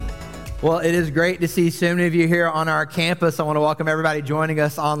Well, it is great to see so many of you here on our campus. I want to welcome everybody joining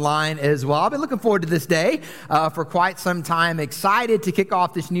us online as well. I've been looking forward to this day for quite some time. Excited to kick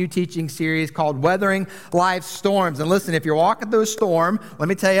off this new teaching series called Weathering Life's Storms. And listen, if you're walking through a storm, let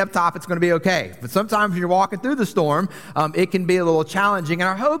me tell you up top, it's going to be okay. But sometimes when you're walking through the storm, it can be a little challenging. And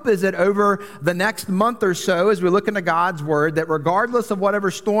our hope is that over the next month or so, as we look into God's Word, that regardless of whatever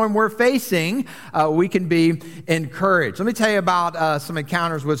storm we're facing, we can be encouraged. Let me tell you about some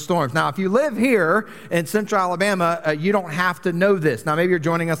encounters with storms. Now, if you live here in Central Alabama, you don't have to know this. Now, maybe you're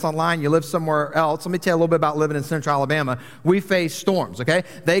joining us online, you live somewhere else. Let me tell you a little bit about living in Central Alabama. We face storms, okay?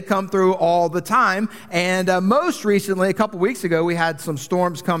 They come through all the time. And most recently, a couple weeks ago, we had some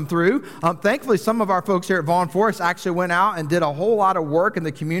storms come through. Thankfully, some of our folks here at Vaughn Forest actually went out and did a whole lot of work in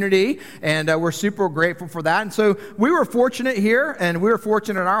the community, and we're super grateful for that. And so we were fortunate here, and we were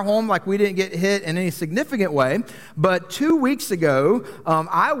fortunate in our home, like we didn't get hit in any significant way. But 2 weeks ago,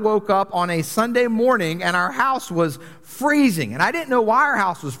 I woke up on a Sunday morning, and our house was freezing. And I didn't know why our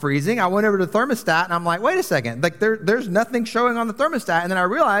house was freezing. I went over to the thermostat, and I'm like, wait a second. Like there's nothing showing on the thermostat. And then I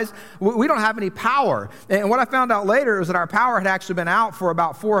realized we don't have any power. And what I found out later is that our power had actually been out for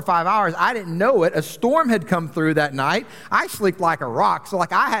about 4 or 5 hours. I didn't know it. A storm had come through that night. I slept like a rock. So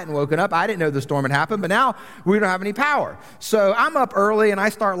like I hadn't woken up. I didn't know the storm had happened. But now we don't have any power. So I'm up early, and I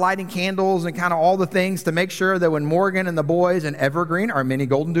start lighting candles and kind of all the things to make sure that when Morgan and the boys and Evergreen, our mini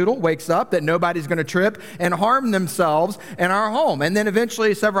golden doodle, wakes up, that nobody's going to trip and harm themselves in our home. And then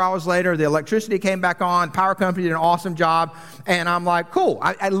eventually, several hours later, the electricity came back on. Power company did an awesome job. And I'm like, cool.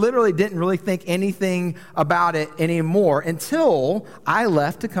 I literally didn't really think anything about it anymore until I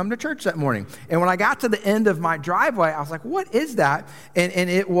left to come to church that morning. And when I got to the end of my driveway, I was like, what is that? And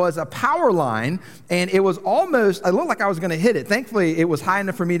it was a power line. And it was almost, it looked like I was going to hit it. Thankfully, it was high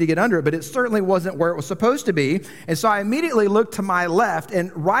enough for me to get under it, but it certainly wasn't where it was supposed to be. And so I immediately looked to my left,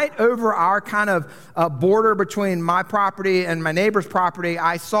 and right over our kind of border between my property and my neighbor's property,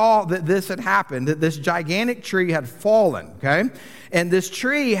 I saw that this had happened, that this gigantic tree had fallen, okay? And this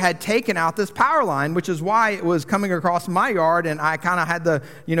tree had taken out this power line, which is why it was coming across my yard, and I kind of had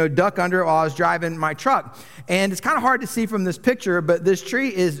to, duck under it while I was driving my truck. And it's kind of hard to see from this picture, but this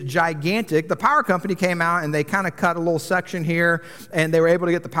tree is gigantic. The power company came out, and they kind of cut a little section here, and they were able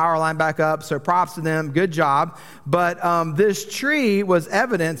to get the power line back up, so props to them, good job. But this tree was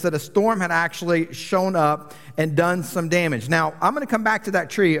evidence that a storm had actually shown up and done some damage. Now, I'm going to come back to that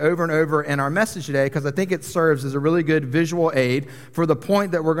tree over and over in our message today because I think it serves as a really good visual aid for the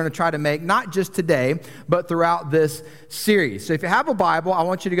point that we're going to try to make, not just today, but throughout this series. So if you have a Bible, I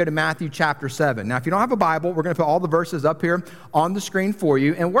want you to go to Matthew chapter 7. Now, if you don't have a Bible, we're going to put all the verses up here on the screen for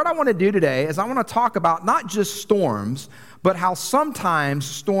you. And what I want to do today is I want to talk about not just storms, but how sometimes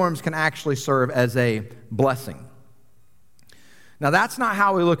storms can actually serve as a blessing. Now, that's not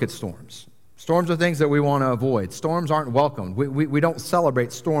how we look at storms. Storms are things that we want to avoid. Storms aren't welcomed. We don't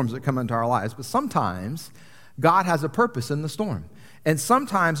celebrate storms that come into our lives. But sometimes God has a purpose in the storm. And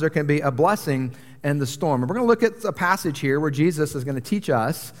sometimes there can be a blessing in the storm. And we're going to look at a passage here where Jesus is going to teach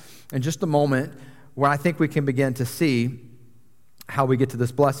us in just a moment where I think we can begin to see how we get to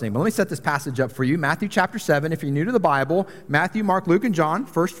this blessing. But let me set this passage up for you. Matthew chapter 7, if you're new to the Bible, Matthew, Mark, Luke, and John,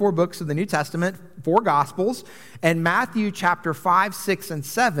 first 4 books of the New Testament, 4 Gospels. And Matthew chapter 5, 6, and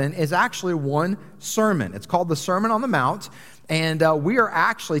 7 is actually one sermon. It's called the Sermon on the Mount. And we are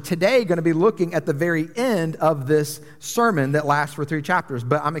actually today going to be looking at the very end of this sermon that lasts for 3 chapters.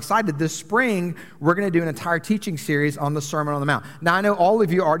 But I'm excited. This spring, we're going to do an entire teaching series on the Sermon on the Mount. Now, I know all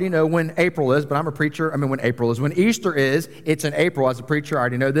of you already know when April is, but I'm a preacher. When Easter is, it's in April. As a preacher, I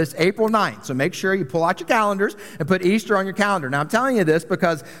already know this, April 9th. So make sure you pull out your calendars and put Easter on your calendar. Now, I'm telling you this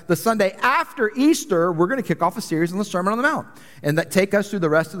because the Sunday after Easter, we're going to kick off a series on the Sermon on the Mount, and that take us through the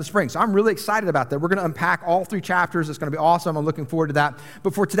rest of the spring. So I'm really excited about that. We're going to unpack all 3 chapters. It's going to be awesome. I'm looking forward to that.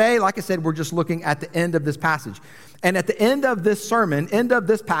 But for today, like I said, we're just looking at the end of this passage. And at the end of this sermon, end of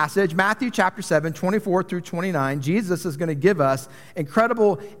this passage, Matthew chapter 7, 24 through 29, Jesus is going to give us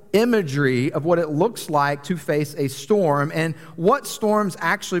incredible imagery of what it looks like to face a storm and what storms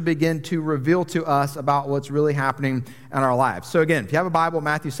actually begin to reveal to us about what's really happening in our lives. So again, if you have a Bible,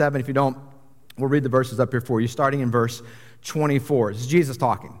 Matthew 7, if you don't, we'll read the verses up here for you, starting in verse 24. This is Jesus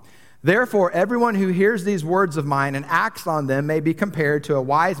talking. Therefore, everyone who hears these words of mine and acts on them may be compared to a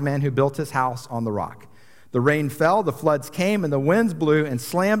wise man who built his house on the rock. The rain fell, the floods came, and the winds blew and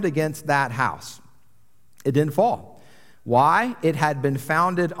slammed against that house. It didn't fall. Why? It had been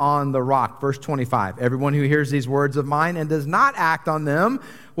founded on the rock. Verse 25, everyone who hears these words of mine and does not act on them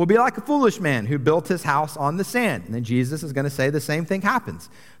will be like a foolish man who built his house on the sand. And then Jesus is going to say the same thing happens.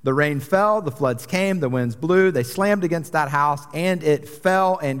 The rain fell, the floods came, the winds blew, they slammed against that house, and it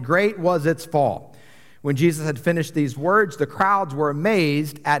fell, and great was its fall. When Jesus had finished these words, the crowds were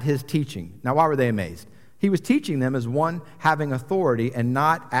amazed at his teaching. Now, why were they amazed? He was teaching them as one having authority and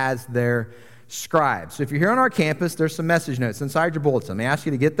not as their scribes. So if you're here on our campus, there's some message notes inside your bulletin. Let me ask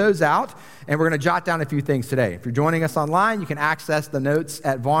you to get those out, and we're going to jot down a few things today. If you're joining us online, you can access the notes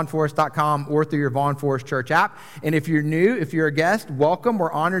at vaughnforest.com or through your Vaughn Forest Church app. And if you're new, if you're a guest, welcome.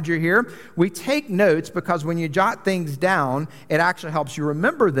 We're honored you're here. We take notes because when you jot things down, it actually helps you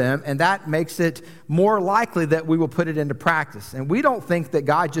remember them, and that makes it more likely that we will put it into practice. And we don't think that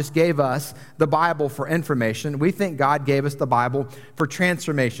God just gave us the Bible for information. We think God gave us the Bible for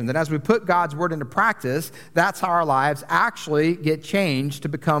transformation, that as we put God's Word into practice, that's how our lives actually get changed to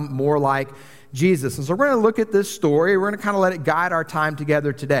become more like Jesus. And so we're going to look at this story. We're going to kind of let it guide our time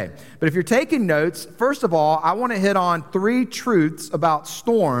together today. But if you're taking notes, first of all, I want to hit on 3 truths about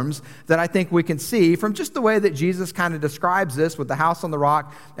storms that I think we can see from just the way that Jesus kind of describes this with the house on the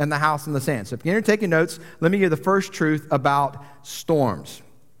rock and the house in the sand. So if you're taking notes, let me give you the first truth about storms.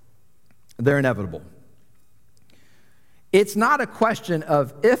 They're inevitable. It's not a question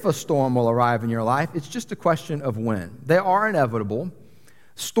of if a storm will arrive in your life. It's just a question of when. They are inevitable.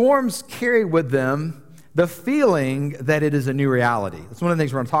 Storms carry with them the feeling that it is a new reality. That's one of the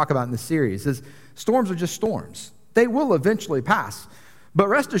things we're going to talk about in this series is storms are just storms. They will eventually pass. But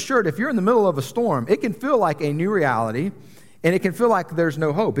rest assured, if you're in the middle of a storm, it can feel like a new reality, and it can feel like there's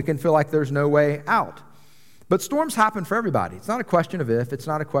no hope. It can feel like there's no way out. But storms happen for everybody. It's not a question of if, it's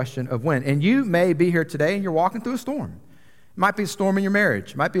not a question of when. And you may be here today and you're walking through a storm. It might be a storm in your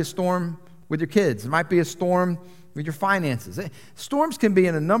marriage. It might be a storm with your kids. It might be a storm with your finances. Storms can be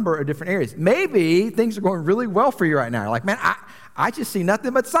in a number of different areas. Maybe things are going really well for you right now. You're like, man, I just see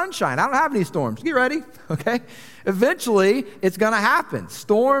nothing but sunshine. I don't have any storms. Get ready, okay? Eventually, it's going to happen.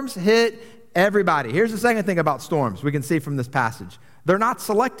 Storms hit everybody. Here's the second thing about storms we can see from this passage. They're not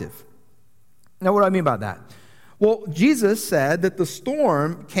selective. Now, what do I mean by that? Well, Jesus said that the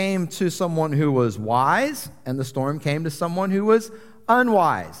storm came to someone who was wise, and the storm came to someone who was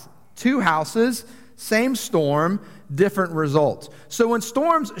unwise. 2 houses, same storm, different results. So when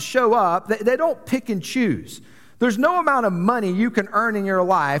storms show up, they don't pick and choose. There's no amount of money you can earn in your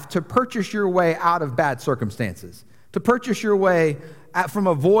life to purchase your way out of bad circumstances, to purchase your way from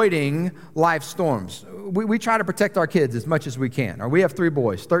avoiding life storms. We try to protect our kids as much as we can. Or we have 3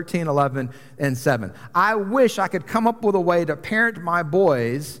 boys, 13, 11, and 7. I wish I could come up with a way to parent my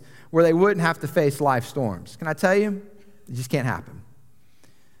boys where they wouldn't have to face life storms. Can I tell you? It just can't happen.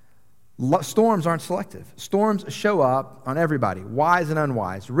 Storms aren't selective. Storms show up on everybody, wise and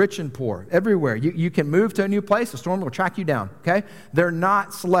unwise, rich and poor, everywhere. You can move to a new place, a storm will track you down, okay? They're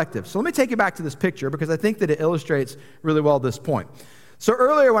not selective. So let me take you back to this picture because I think that it illustrates really well this point. So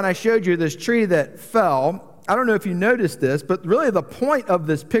earlier when I showed you this tree that fell, I don't know if you noticed this, but really the point of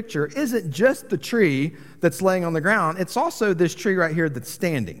this picture isn't just the tree that's laying on the ground, it's also this tree right here that's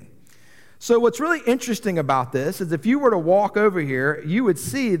standing. So what's really interesting about this is if you were to walk over here, you would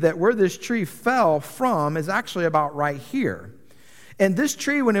see that where this tree fell from is actually about right here. And this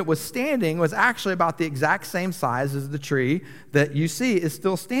tree, when it was standing, was actually about the exact same size as the tree that you see is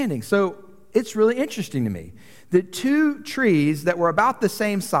still standing. So it's really interesting to me that 2 trees that were about the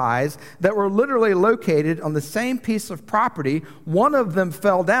same size, that were literally located on the same piece of property, one of them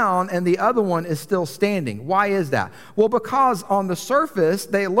fell down and the other one is still standing. Why is that? Well, because on the surface,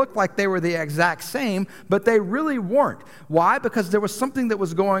 they looked like they were the exact same, but they really weren't. Why? Because there was something that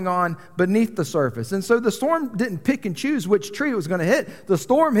was going on beneath the surface. And so the storm didn't pick and choose which tree it was going to hit. The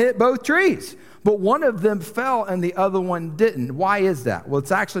storm hit both trees. But one of them fell and the other one didn't. Why is that? Well,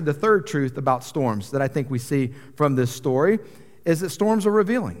 it's actually the third truth about storms that I think we see from this story is that storms are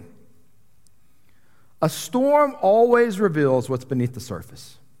revealing. A storm always reveals what's beneath the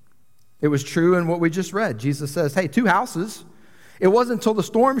surface. It was true in what we just read. Jesus says, hey, 2 houses. It wasn't until the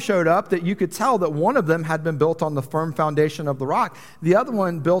storm showed up that you could tell that one of them had been built on the firm foundation of the rock. The other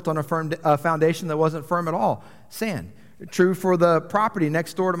one built on a foundation that wasn't firm at all, sand. True for the property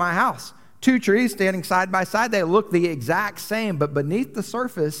next door to my house. 2 trees standing side by side, they look the exact same, but beneath the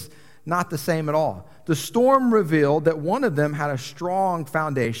surface, not the same at all. the storm revealed that one of them had a strong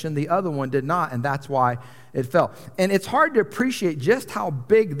foundation, the other one did not, and that's why it fell. And it's hard to appreciate just how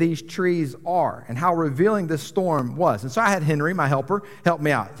big these trees are and how revealing this storm was. And so I had Henry, my helper, help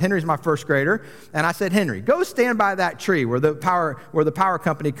me out. Henry's my first grader, and I said, Henry, go stand by that tree where the power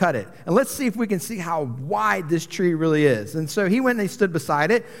company cut it, and let's see if we can see how wide this tree really is. And so he went and he stood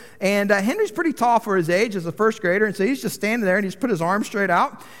beside it, and Henry's pretty tall for his age as a first grader, and so he's just standing there and he's put his arms straight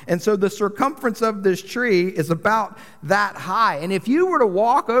out, and so the circumference of this tree is about that high. And if you were to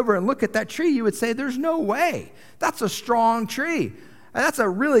walk over and look at that tree, you would say, there's no way. That's a strong tree. And that's a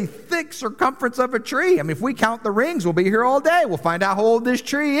really thick circumference of a tree. I mean, if we count the rings, we'll be here all day. We'll find out how old this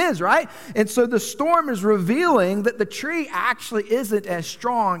tree is, right? And so the storm is revealing that the tree actually isn't as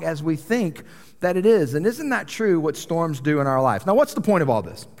strong as we think that it is. And isn't that true what storms do in our life? Now, what's the point of all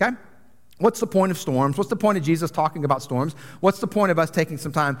this, okay? What's the point of storms? What's the point of Jesus talking about storms? What's the point of us taking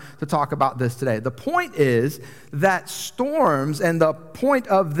some time to talk about this today? The point is that storms, and the point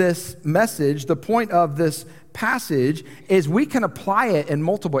of this message, the point of this passage, is we can apply it in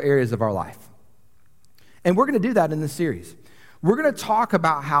multiple areas of our life. And we're going to do that in this series. We're going to talk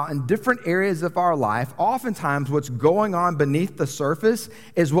about how in different areas of our life, oftentimes what's going on beneath the surface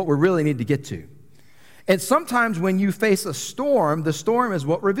is what we really need to get to. And sometimes when you face a storm, the storm is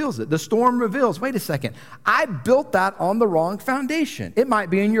what reveals it. The storm reveals, wait a second, I built that on the wrong foundation. It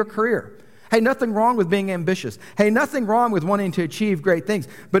might be in your career. Hey, nothing wrong with being ambitious. Hey, nothing wrong with wanting to achieve great things.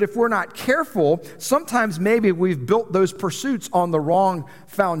 But if we're not careful, sometimes maybe we've built those pursuits on the wrong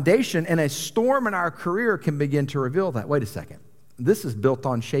foundation, and a storm in our career can begin to reveal that. Wait a second, this is built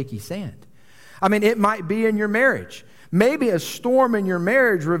on shaky sand. I mean, it might be in your marriage. Maybe a storm in your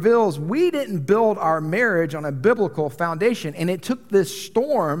marriage reveals we didn't build our marriage on a biblical foundation, and it took this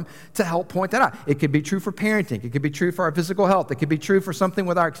storm to help point that out. It could be true for parenting. It could be true for our physical health. It could be true for something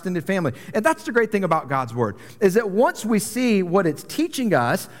with our extended family. And that's the great thing about God's Word, is that once we see what it's teaching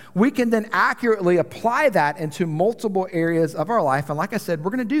us, we can then accurately apply that into multiple areas of our life. And like I said,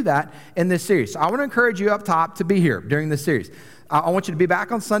 we're going to do that in this series. So I want to encourage you up top to be here during this series. I want you to be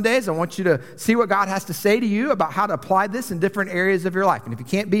back on Sundays. I want you to see what God has to say to you about how to apply this in different areas of your life. And if you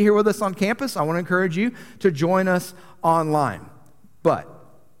can't be here with us on campus, I want to encourage you to join us online. But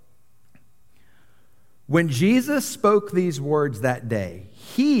when Jesus spoke these words that day,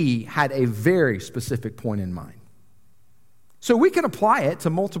 he had a very specific point in mind. So we can apply it to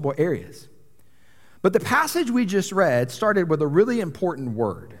multiple areas. But the passage we just read started with a really important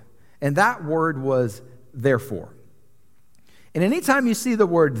word, and that word was therefore. And anytime you see the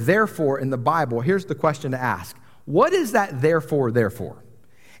word therefore in the Bible, here's the question to ask. What is that therefore?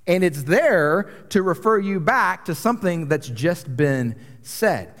 And it's there to refer you back to something that's just been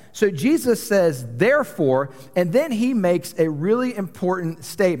said. So Jesus says, therefore, and then he makes a really important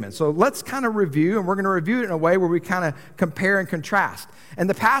statement. So let's kind of review, and we're going to review it in a way where we kind of compare and contrast. And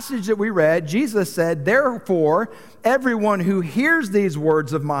the passage that we read, Jesus said, therefore, everyone who hears these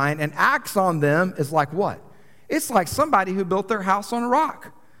words of mine and acts on them is like what? It's like somebody who built their house on a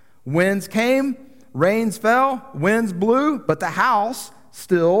rock. Winds came, rains fell, winds blew, but the house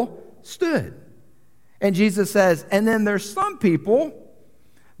still stood. And Jesus says, and then there's some people,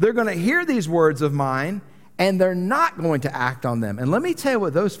 they're going to hear these words of mine, and they're not going to act on them. And let me tell you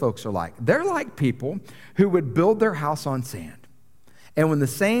what those folks are like. They're like people who would build their house on sand. And when the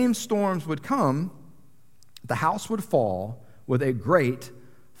same storms would come, the house would fall with a great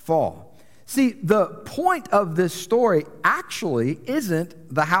fall. See, the point of this story actually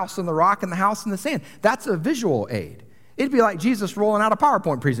isn't the house on the rock and the house in the sand. That's a visual aid. It'd be like Jesus rolling out a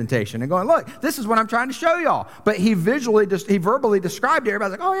PowerPoint presentation and going, look, this is what I'm trying to show y'all. But he verbally described it.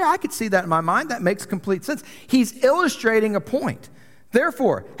 Everybody's like, oh yeah, I could see that in my mind. That makes complete sense. He's illustrating a point.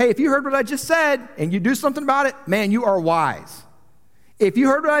 Therefore, hey, if you heard what I just said and you do something about it, man, you are wise. If you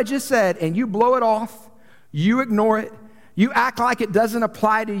heard what I just said and you blow it off, you ignore it, you act like it doesn't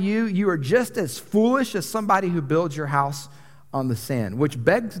apply to you, you are just as foolish as somebody who builds your house on the sand. Which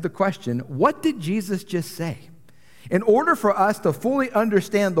begs the question, what did Jesus just say? In order for us to fully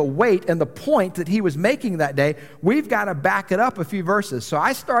understand the weight and the point that he was making that day, we've got to back it up a few verses. So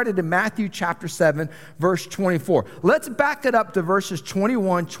I started in Matthew chapter 7, verse 24. Let's back it up to verses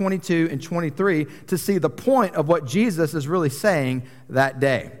 21, 22, and 23 to see the point of what Jesus is really saying that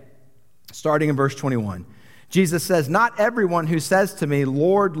day. Starting in verse 21. Jesus says, not everyone who says to me,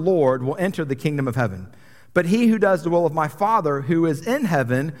 Lord, Lord, will enter the kingdom of heaven, but he who does the will of my Father who is in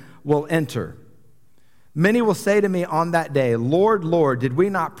heaven will enter. Many will say to me on that day, Lord, Lord, did we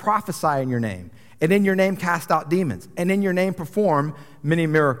not prophesy in your name, and in your name cast out demons, and in your name perform many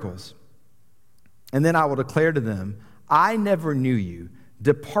miracles? And then I will declare to them, I never knew you.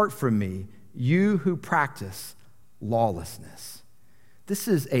 Depart from me, you who practice lawlessness. This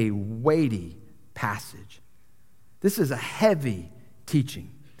is a weighty passage. This is a heavy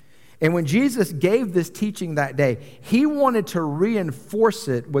teaching. And when Jesus gave this teaching that day, he wanted to reinforce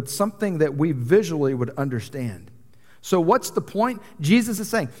it with something that we visually would understand. So what's the point? Jesus is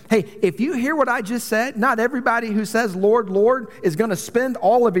saying, hey, if you hear what I just said, not everybody who says, Lord, Lord, is going to spend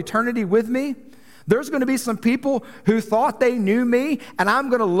all of eternity with me. There's going to be some people who thought they knew me, and I'm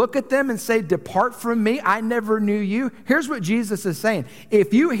going to look at them and say, depart from me, I never knew you. Here's what Jesus is saying.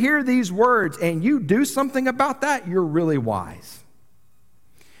 If you hear these words and you do something about that, you're really wise.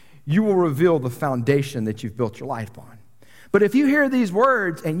 You will reveal the foundation that you've built your life on. But if you hear these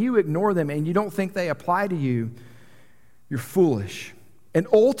words and you ignore them and you don't think they apply to you, you're foolish. And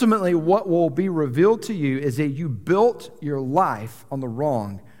ultimately, what will be revealed to you is that you built your life on the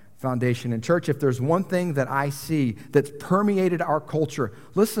wrong foundation. And church, if there's one thing that I see that's permeated our culture,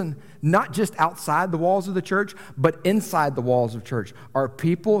 listen, not just outside the walls of the church, but inside the walls of church, are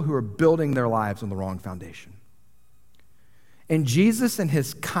people who are building their lives on the wrong foundation. And Jesus, in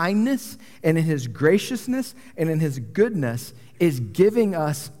his kindness and in his graciousness and in his goodness, is giving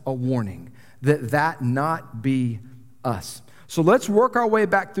us a warning that not be us. So let's work our way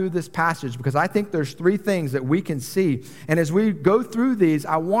back through this passage, because I think there's three things that we can see. And as we go through these,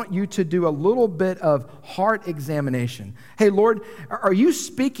 I want you to do a little bit of heart examination. Hey, Lord, are you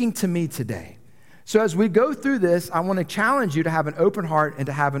speaking to me today? So as we go through this, I want to challenge you to have an open heart and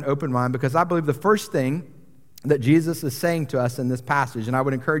to have an open mind, because I believe the first thing that Jesus is saying to us in this passage, and I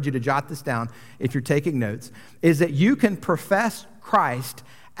would encourage you to jot this down if you're taking notes, is that you can profess Christ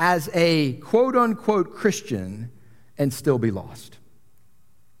as a quote-unquote Christian and still be lost.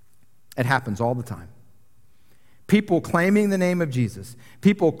 It happens all the time. People claiming the name of Jesus,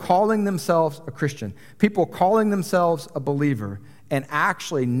 people calling themselves a Christian, people calling themselves a believer, and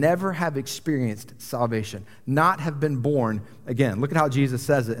actually never have experienced salvation, not have been born again. Look at how Jesus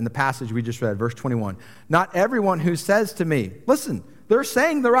says it in the passage we just read, verse 21. Not everyone who says to me, listen, they're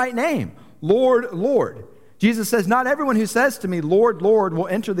saying the right name, Lord, Lord. Jesus says, not everyone who says to me, Lord, Lord, will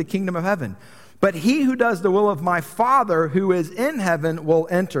enter the kingdom of heaven, but he who does the will of my Father who is in heaven will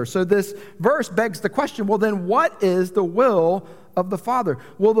enter. So this verse begs the question, well, then what is the will of the Father?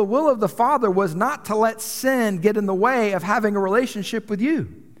 Well, the will of the Father was not to let sin get in the way of having a relationship with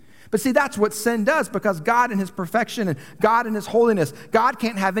you. But see, that's what sin does, because God in his perfection and God in his holiness, God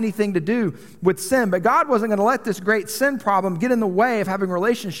can't have anything to do with sin. But God wasn't going to let this great sin problem get in the way of having a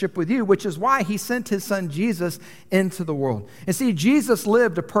relationship with you, which is why he sent his son Jesus into the world. And see, Jesus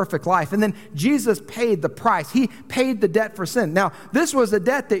lived a perfect life, and then Jesus paid the price. He paid the debt for sin. Now, this was a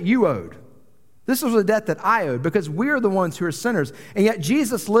debt that you owed. This was a debt that I owed, because we're the ones who are sinners. And yet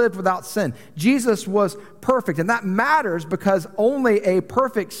Jesus lived without sin. Jesus was perfect. And that matters because only a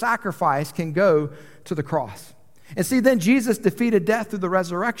perfect sacrifice can go to the cross. And see, then Jesus defeated death through the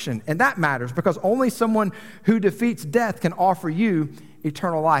resurrection. And that matters because only someone who defeats death can offer you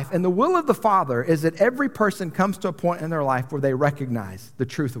eternal life. And the will of the Father is that every person comes to a point in their life where they recognize the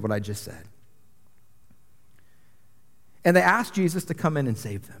truth of what I just said. And they ask Jesus to come in and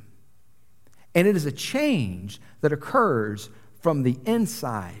save them. And it is a change that occurs from the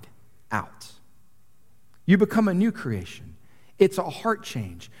inside out. You become a new creation. It's a heart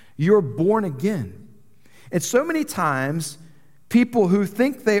change. You're born again. And so many times, people who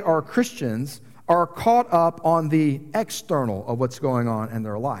think they are Christians are caught up on the external of what's going on in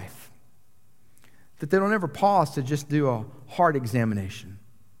their life, that they don't ever pause to just do a heart examination.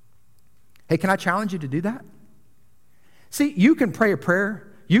 Hey, can I challenge you to do that? See, you can pray a prayer.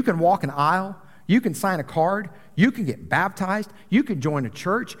 You can walk an aisle, you can sign a card, you can get baptized, you could join a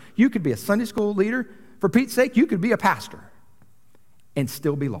church, you could be a Sunday school leader. For Pete's sake, you could be a pastor and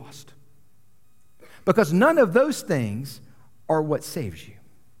still be lost. Because none of those things are what saves you.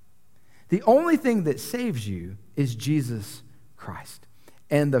 The only thing that saves you is Jesus Christ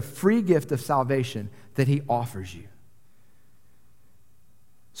and the free gift of salvation that he offers you.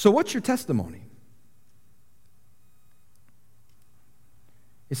 So what's your testimony?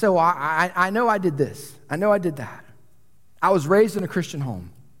 You say, well, I know I did this. I know I did that. I was raised in a Christian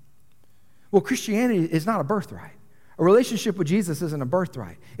home. Well, Christianity is not a birthright. A relationship with Jesus isn't a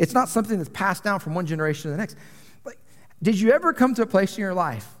birthright. It's not something that's passed down from one generation to the next. Like, did you ever come to a place in your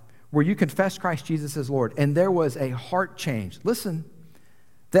life where you confessed Christ Jesus as Lord and there was a heart change, listen,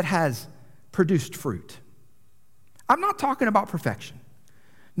 that has produced fruit? I'm not talking about perfection.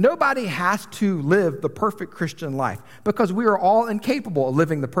 Nobody has to live the perfect Christian life because we are all incapable of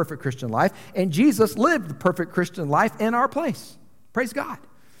living the perfect Christian life, and Jesus lived the perfect Christian life in our place. Praise God.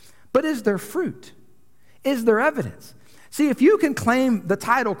 But is there fruit? Is there evidence? See, if you can claim the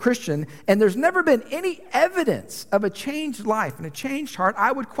title Christian and there's never been any evidence of a changed life and a changed heart,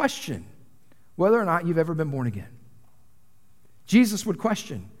 I would question whether or not you've ever been born again. Jesus would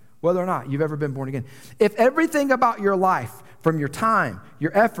question whether or not you've ever been born again. If everything about your life, from your time,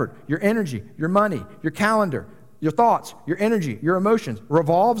 your effort, your energy, your money, your calendar, your thoughts, your energy, your emotions,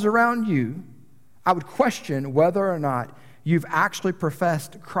 revolves around you, I would question whether or not you've actually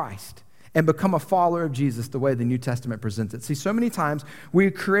professed Christ and become a follower of Jesus the way the New Testament presents it. See, so many times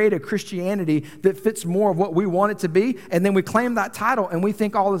we create a Christianity that fits more of what we want it to be, and then we claim that title and we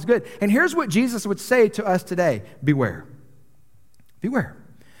think all is good. And here's what Jesus would say to us today: beware. Beware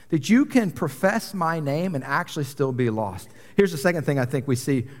that you can profess my name and actually still be lost. Here's the second thing I think we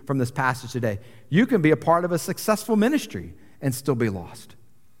see from this passage today. You can be a part of a successful ministry and still be lost.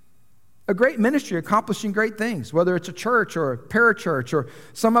 A great ministry accomplishing great things, whether it's a church or a parachurch or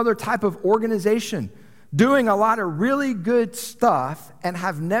some other type of organization, doing a lot of really good stuff and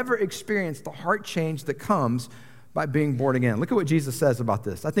have never experienced the heart change that comes by being born again. Look at what Jesus says about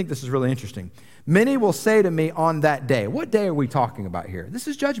this. I think this is really interesting. Many will say to me on that day. What day are we talking about here? This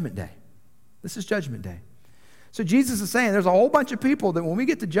is Judgment Day. This is Judgment Day. So Jesus is saying there's a whole bunch of people that when we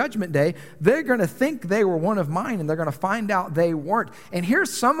get to Judgment Day, they're going to think they were one of mine and they're going to find out they weren't. And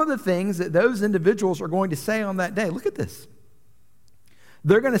here's some of the things that those individuals are going to say on that day. Look at this.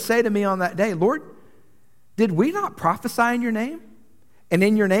 They're going to say to me on that day, Lord, did we not prophesy in your name? And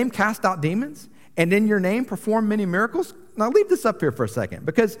in your name cast out demons? And in your name perform many miracles? Now leave this up here for a second,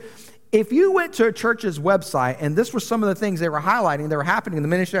 because if you went to a church's website and this were some of the things they were highlighting that were happening in the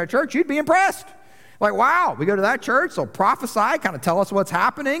ministry of that church, you'd be impressed. Like, wow, we go to that church, they'll prophesy, kind of tell us what's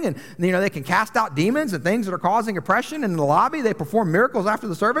happening, and they can cast out demons and things that are causing oppression. And in the lobby, they perform miracles after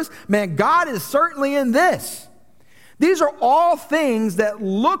the service. Man, God is certainly in this. These are all things that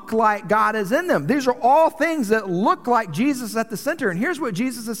look like God is in them. These are all things that look like Jesus at the center. And here's what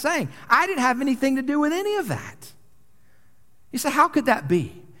Jesus is saying. I didn't have anything to do with any of that. You say, how could that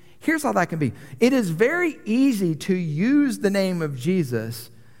be? Here's how that can be. It is very easy to use the name of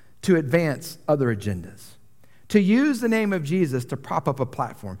Jesus to advance other agendas, to use the name of Jesus to prop up a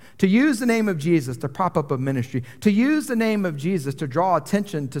platform, to use the name of Jesus to prop up a ministry, to use the name of Jesus to draw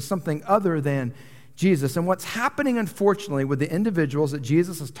attention to something other than Jesus. And what's happening, unfortunately, with the individuals that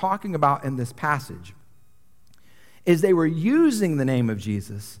Jesus is talking about in this passage is they were using the name of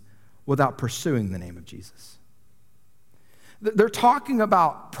Jesus without pursuing the name of Jesus. They're talking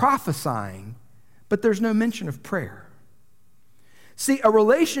about prophesying, but there's no mention of prayer. See, a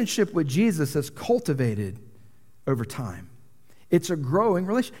relationship with Jesus is cultivated over time. It's a growing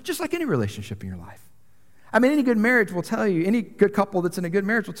relationship, just like any relationship in your life. I mean, any good marriage will tell you, any good couple that's in a good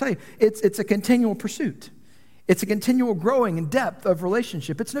marriage will tell you, it's a continual pursuit. It's a continual growing in depth of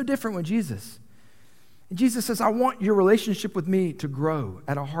relationship. It's no different with Jesus. And Jesus says, I want your relationship with me to grow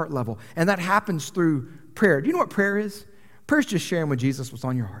at a heart level. And that happens through prayer. Do you know what prayer is? Prayer is just sharing with Jesus what's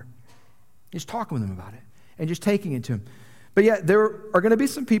on your heart. Just talking with him about it and just taking it to him. But yet there are going to be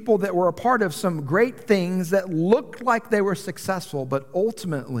some people that were a part of some great things that looked like they were successful, but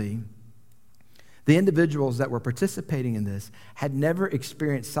ultimately the individuals that were participating in this had never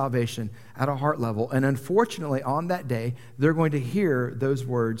experienced salvation at a heart level. And unfortunately, on that day, they're going to hear those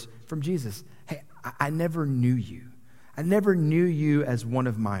words from Jesus. Hey, I never knew you. I never knew you as one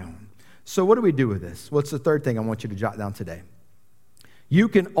of my own. So what do we do with this? What's the third thing I want you to jot down today? You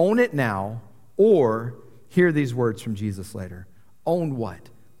can own it now or hear these words from Jesus later. Own what?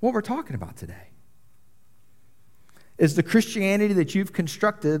 What we're talking about today. Is the Christianity that you've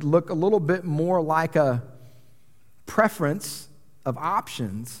constructed look a little bit more like a preference of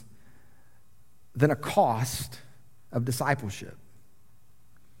options than a cost of discipleship?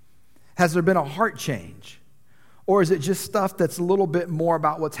 Has there been a heart change? Or is it just stuff that's a little bit more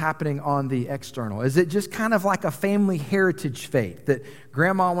about what's happening on the external? Is it just kind of like a family heritage faith that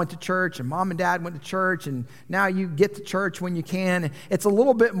grandma went to church and mom and dad went to church and now you get to church when you can? It's a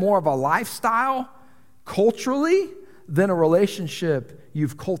little bit more of a lifestyle culturally than a relationship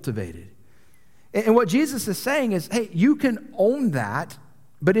you've cultivated. And what Jesus is saying is, hey, you can own that,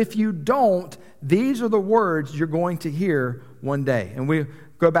 but if you don't, these are the words you're going to hear one day. And we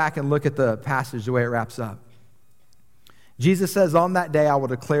go back and look at the passage the way it wraps up. Jesus says, on that day I will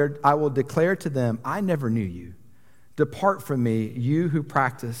declare to them, I never knew you. Depart from me, you who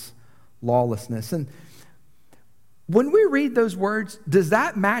practice lawlessness. And when we read those words, does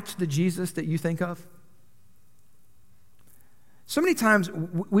that match the Jesus that you think of? So many times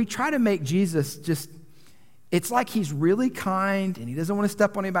we try to make Jesus just, it's like he's really kind and he doesn't want to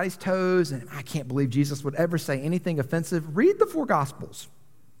step on anybody's toes. And I can't believe Jesus would ever say anything offensive. Read the four Gospels.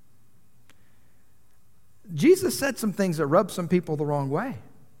 Jesus said some things that rubbed some people the wrong way.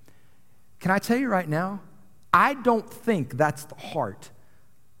 Can I tell you right now, I don't think that's the heart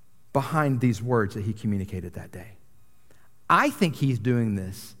behind these words that he communicated that day. I think he's doing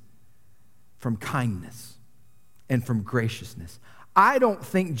this from kindness and from graciousness. I don't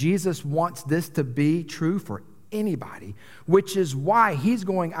think Jesus wants this to be true for anybody, which is why he's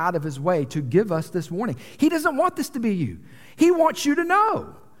going out of his way to give us this warning. He doesn't want this to be you. He wants you to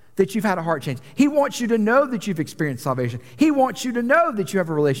know that you've had a heart change. He wants you to know that you've experienced salvation. He wants you to know that you have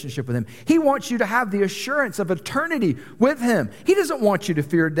a relationship with him. He wants you to have the assurance of eternity with him. He doesn't want you to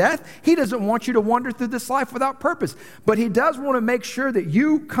fear death. He doesn't want you to wander through this life without purpose. But he does want to make sure that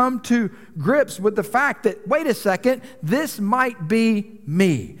you come to grips with the fact that, wait a second, this might be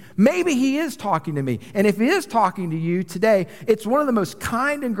me. Maybe he is talking to me. And if he is talking to you today, it's one of the most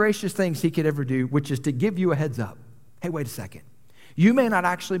kind and gracious things he could ever do, which is to give you a heads up. Hey, wait a second. You may not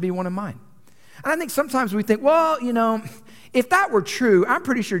actually be one of mine. And I think sometimes we think, well, if that were true, I'm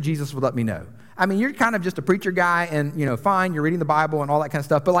pretty sure Jesus would let me know. I mean, you're kind of just a preacher guy and, fine, you're reading the Bible and all that kind of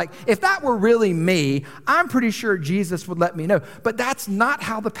stuff. But if that were really me, I'm pretty sure Jesus would let me know. But that's not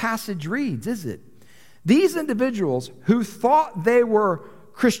how the passage reads, is it? These individuals who thought they were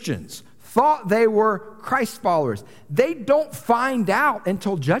Christians, thought they were Christ followers, they don't find out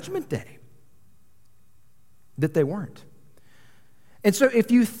until Judgment Day that they weren't. And so if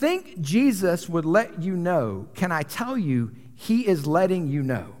you think Jesus would let you know, can I tell you, he is letting you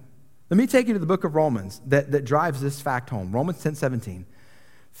know. Let me take you to the book of Romans that drives this fact home. Romans 10:17.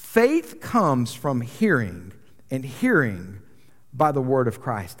 Faith comes from hearing, and hearing by the word of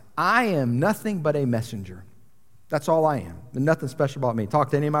Christ. I am nothing but a messenger. That's all I am. There's nothing special about me. Talk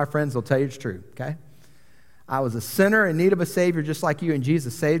to any of my friends, they'll tell you it's true, okay? I was a sinner in need of a Savior just like you, and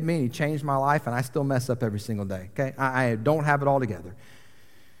Jesus saved me, and he changed my life, and I still mess up every single day, okay? I don't have it all together.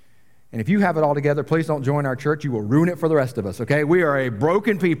 And if you have it all together, please don't join our church. You will ruin it for the rest of us, okay? We are a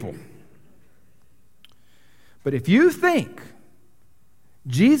broken people. But if you think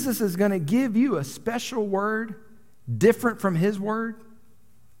Jesus is going to give you a special word different from his word,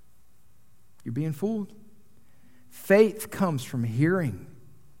 you're being fooled. Faith comes from hearing,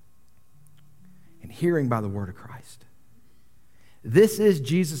 and hearing by the word of Christ. This is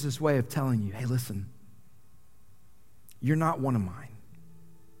Jesus' way of telling you, hey, listen, you're not one of mine.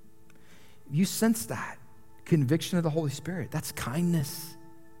 You sense that conviction of the Holy Spirit. That's kindness.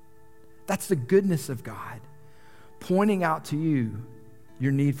 That's the goodness of God pointing out to you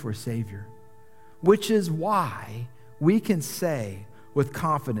your need for a Savior, which is why we can say with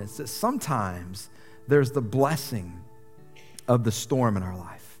confidence that sometimes there's the blessing of the storm in our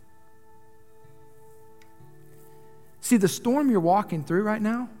life. See, the storm you're walking through right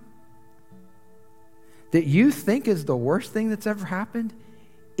now that you think is the worst thing that's ever happened,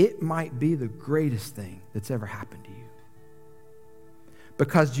 it might be the greatest thing that's ever happened to you.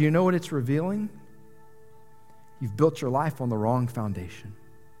 Because do you know what it's revealing? You've built your life on the wrong foundation.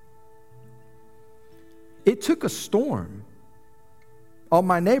 It took a storm on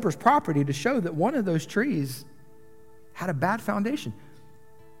my neighbor's property to show that one of those trees had a bad foundation.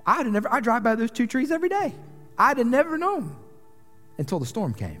 I drive by those two trees every day. I'd have never known until the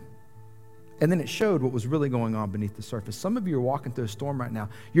storm came. And then it showed what was really going on beneath the surface. Some of you are walking through a storm right now.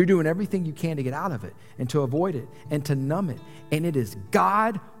 You're doing everything you can to get out of it and to avoid it and to numb it. And it is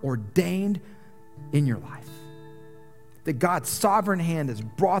God ordained in your life. That God's sovereign hand has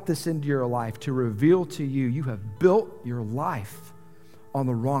brought this into your life to reveal to you, you have built your life on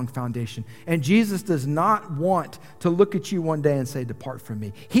the wrong foundation. And Jesus does not want to look at you one day and say, depart from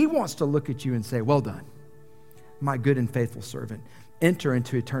me. He wants to look at you and say, well done, my good and faithful servant. Enter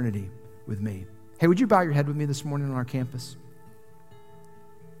into eternity with me. Hey, would you bow your head with me this morning on our campus?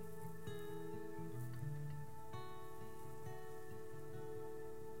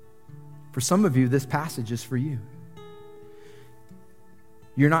 For some of you, this passage is for you.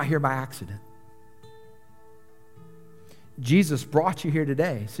 You're not here by accident. Jesus brought you here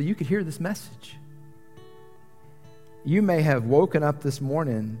today so you could hear this message. You may have woken up this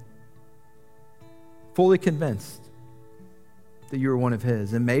morning fully convinced that you are one of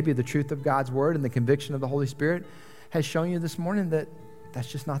his. And maybe the truth of God's word and the conviction of the Holy Spirit has shown you this morning that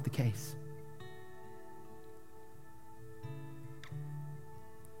that's just not the case.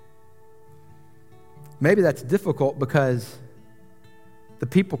 Maybe that's difficult because the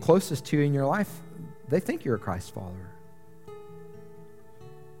people closest to you in your life, they think you're a Christ follower.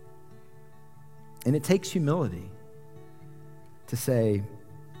 And it takes humility to say,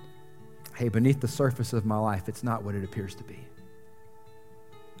 hey, beneath the surface of my life, it's not what it appears to be.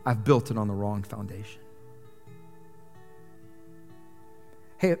 I've built it on the wrong foundation.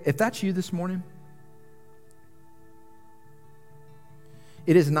 Hey, if that's you this morning,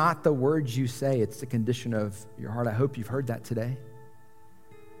 It is not the words you say, it's the condition of your heart. I hope you've heard that today.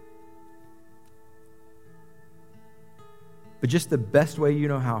 But just the best way you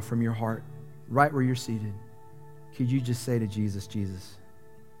know how, from your heart, right where you're seated, could you just say to Jesus, Jesus,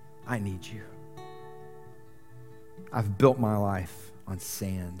 I need you. I've built my life on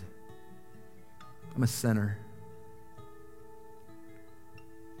sand. I'm a sinner.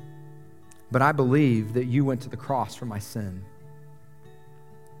 But I believe that you went to the cross for my sin.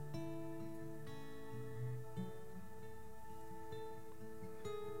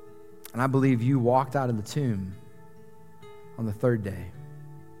 And I believe you walked out of the tomb on the third day.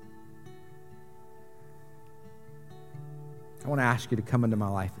 I want to ask you to come into my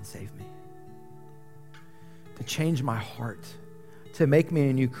life and save me, to change my heart, to make me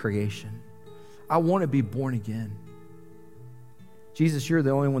a new creation. I want to be born again. Jesus, you're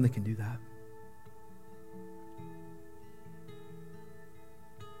the only one that can do that.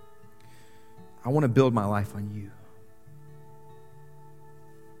 I want to build my life on you.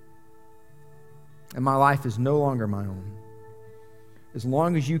 And my life is no longer my own. As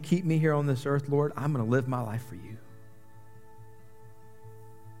long as you keep me here on this earth, Lord, I'm going to live my life for you.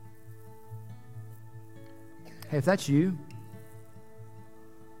 Hey, if that's you,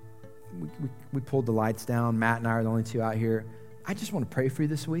 we pulled the lights down. Matt and I are the only two out here. I just want to pray for you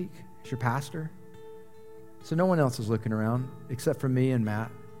this week as your pastor. So no one else is looking around except for me and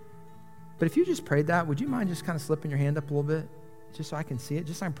Matt. But if you just prayed that, would you mind just kind of slipping your hand up a little bit just so I can see it,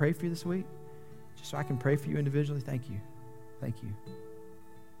 just so I can pray for you this week? Just so I can pray for you individually? Thank you. Thank you.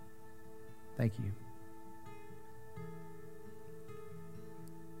 Thank you.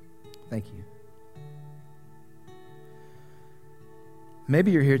 Thank you.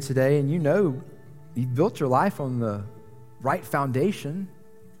 Maybe you're here today and you know you've built your life on the right foundation.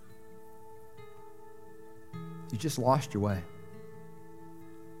 You just lost your way.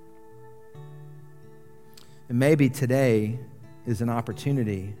 And maybe today is an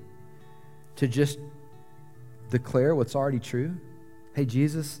opportunity to just declare what's already true. Hey,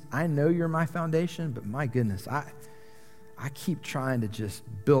 Jesus, I know you're my foundation, but my goodness, I keep trying to just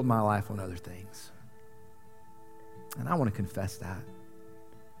build my life on other things. And I want to confess that.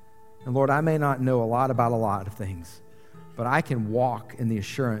 And Lord, I may not know a lot about a lot of things, but I can walk in the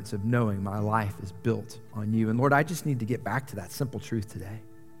assurance of knowing my life is built on you. And Lord, I just need to get back to that simple truth today.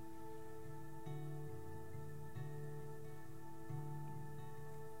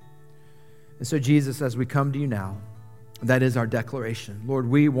 And so, Jesus, as we come to you now, that is our declaration. Lord,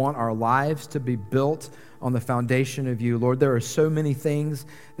 we want our lives to be built on the foundation of you. Lord, there are so many things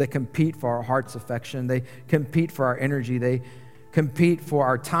that compete for our heart's affection. They compete for our energy. They compete for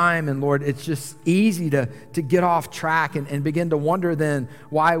our time. And Lord, it's just easy to get off track and begin to wonder then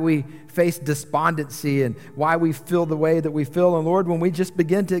why we face despondency and why we feel the way that we feel. And Lord, when we just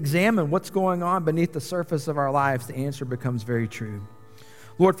begin to examine what's going on beneath the surface of our lives, the answer becomes very true.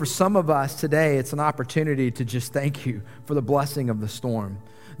 Lord, for some of us today, it's an opportunity to just thank you for the blessing of the storm.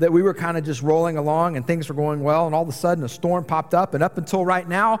 That we were kind of just rolling along and things were going well, and all of a sudden a storm popped up, and up until right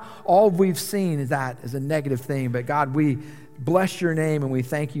now, all we've seen is that as a negative thing. But God, we bless your name and we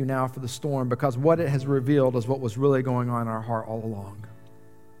thank you now for the storm, because what it has revealed is what was really going on in our heart all along.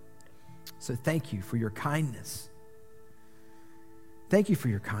 So thank you for your kindness. Thank you for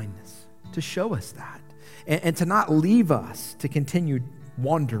your kindness to show us that and to not leave us to continue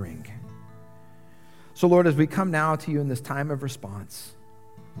wandering. So Lord, as we come now to you in this time of response,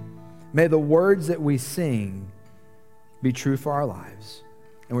 may the words that we sing be true for our lives.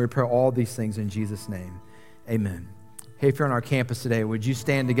 And we pray all these things in Jesus' name. Amen. Hey, if you're on our campus today, would you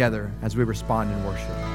stand together as we respond in worship?